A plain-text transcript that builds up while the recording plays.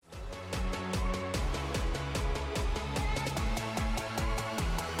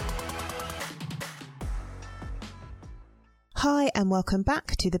Hi and welcome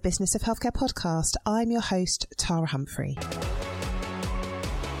back to the Business of Healthcare podcast. I'm your host, Tara Humphrey.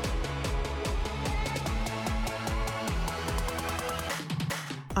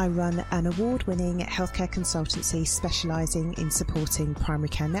 I run an award-winning healthcare consultancy specialising in supporting primary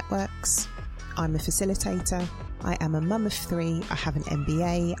care networks. I'm a facilitator, I am a mum of 3, I have an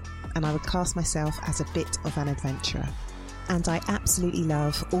MBA, and I would class myself as a bit of an adventurer. And I absolutely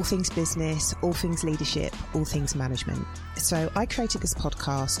love all things business, all things leadership, all things management. So I created this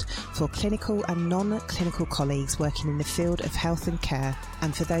podcast for clinical and non-clinical colleagues working in the field of health and care,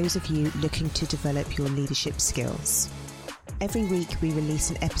 and for those of you looking to develop your leadership skills. Every week we release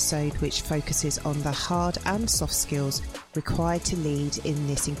an episode which focuses on the hard and soft skills required to lead in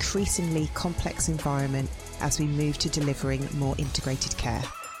this increasingly complex environment as we move to delivering more integrated care.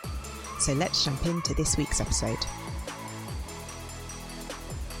 So let's jump into this week's episode.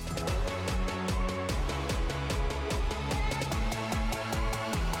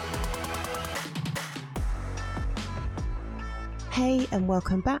 Hey and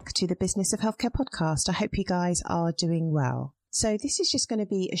welcome back to the Business of Healthcare podcast. I hope you guys are doing well. So this is just going to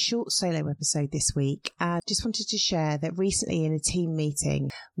be a short solo episode this week. And just wanted to share that recently in a team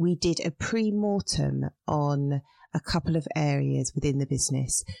meeting, we did a pre-mortem on a couple of areas within the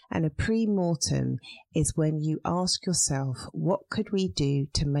business. And a pre-mortem is when you ask yourself, what could we do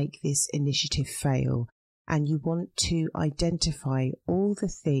to make this initiative fail? And you want to identify all the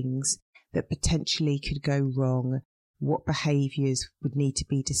things that potentially could go wrong. What behaviours would need to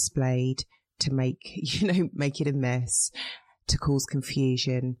be displayed to make it a mess, to cause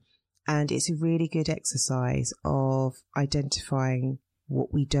confusion. And it's a really good exercise of identifying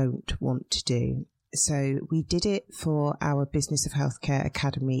what we don't want to do. So we did it for our Business of Healthcare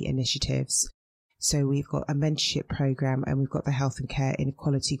Academy initiatives. So we've got a mentorship programme and we've got the Health and Care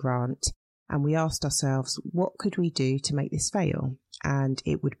Inequality Grant. And we asked ourselves, what could we do to make this fail? And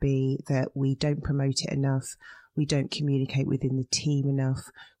it would be that we don't promote it enough. We don't communicate within the team enough.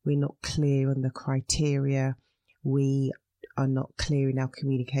 We're not clear on the criteria. We are not clear in our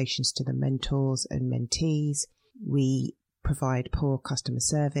communications to the mentors and mentees. We provide poor customer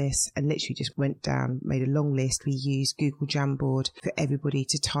service, and literally just went down, made a long list. We used Google Jamboard for everybody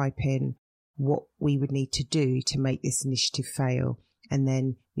to type in what we would need to do to make this initiative fail. And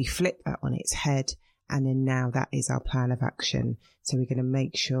then we flip that on its head. And then now that is our plan of action. So we're going to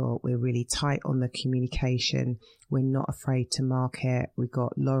make sure we're really tight on the communication. We're not afraid to market. We've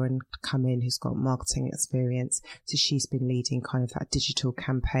got Lauren come in who's got marketing experience. So she's been leading kind of that digital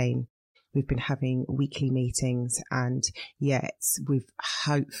campaign. We've been having weekly meetings and we've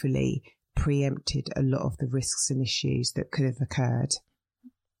hopefully preempted a lot of the risks and issues that could have occurred.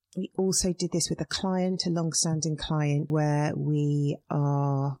 We also did this with a long-standing client, where we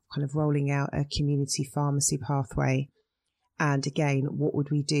are kind of rolling out a community pharmacy pathway. And again, what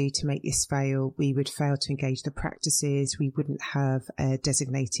would we do to make this fail? We would fail to engage the practices. We wouldn't have a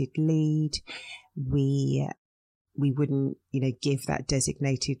designated lead. We wouldn't, give that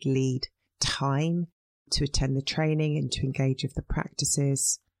designated lead time to attend the training and to engage with the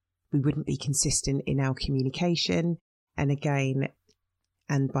practices. We wouldn't be consistent in our communication.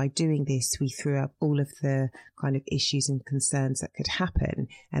 And by doing this, we threw up all of the kind of issues and concerns that could happen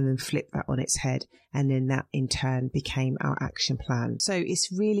and then flipped that on its head. And then that in turn became our action plan. So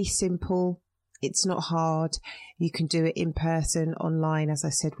it's really simple. It's not hard. You can do it in person, online. As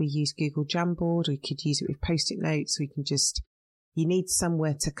I said, we use Google Jamboard. We could use it with Post-it notes. You need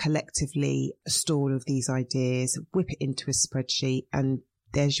somewhere to collectively store all of these ideas, whip it into a spreadsheet, and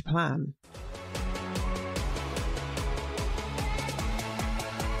there's your plan.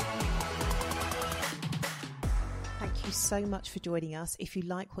 So much for joining us. If you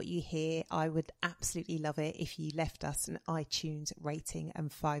like what you hear, I would absolutely love it if you left us an iTunes rating and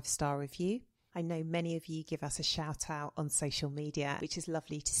 5-star review. I know many of you give us a shout out on social media, which is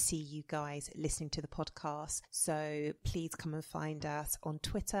lovely to see you guys listening to the podcast. So please come and find us on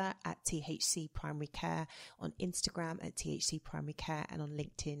Twitter at THC Primary Care, on Instagram at THC Primary Care, and on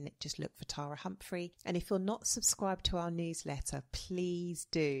LinkedIn, just look for Tara Humphrey. And if you're not subscribed to our newsletter, please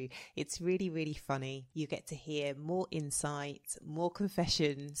do. It's really, really funny. You get to hear more insights, more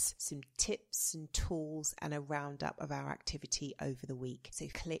confessions, some tips and tools, and a roundup of our activity over the week. So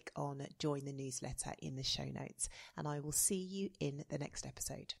click on Join the Newsletter in the show notes, and I will see you in the next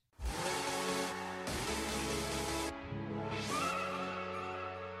episode.